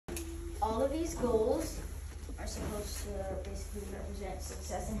all of these goals are supposed to basically represent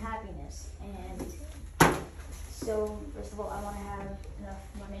success and happiness. And so, first of all, I want to have enough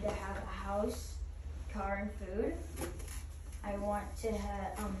money to have a house, car, and food. I want to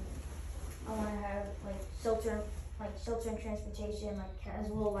have like shelter and transportation, like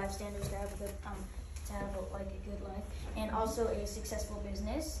casual life standards to have a good like a good life, and also a successful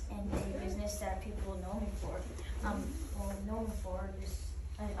business and a business that people know me for.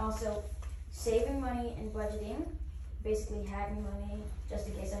 And also saving money and budgeting, basically having money just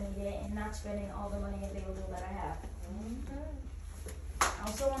in case I need it, and not spending all the money available that I have. I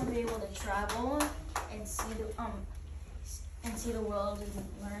also want to be able to travel and see the world and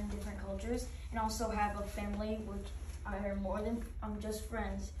learn different cultures, and also have a family which are more than just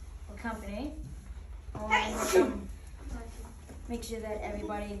friends or company. I want to make sure that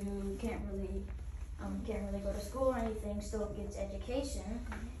everybody who can't really go to school or anything still gets education,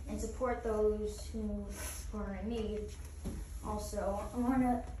 and support those who are in need. Also, I want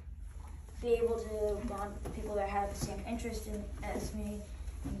to be able to bond with people that have the same interest as me,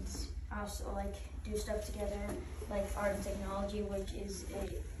 and also like do stuff together, like art and technology, which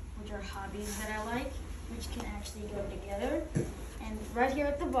are hobbies that I like, which can actually go together. And right here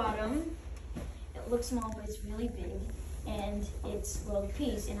at the bottom, it looks small, but it's really big, and it's world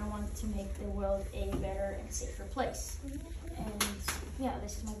peace, and I want to make the world a better and safer place. And yeah,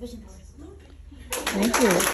 this is my vision board. Thank you.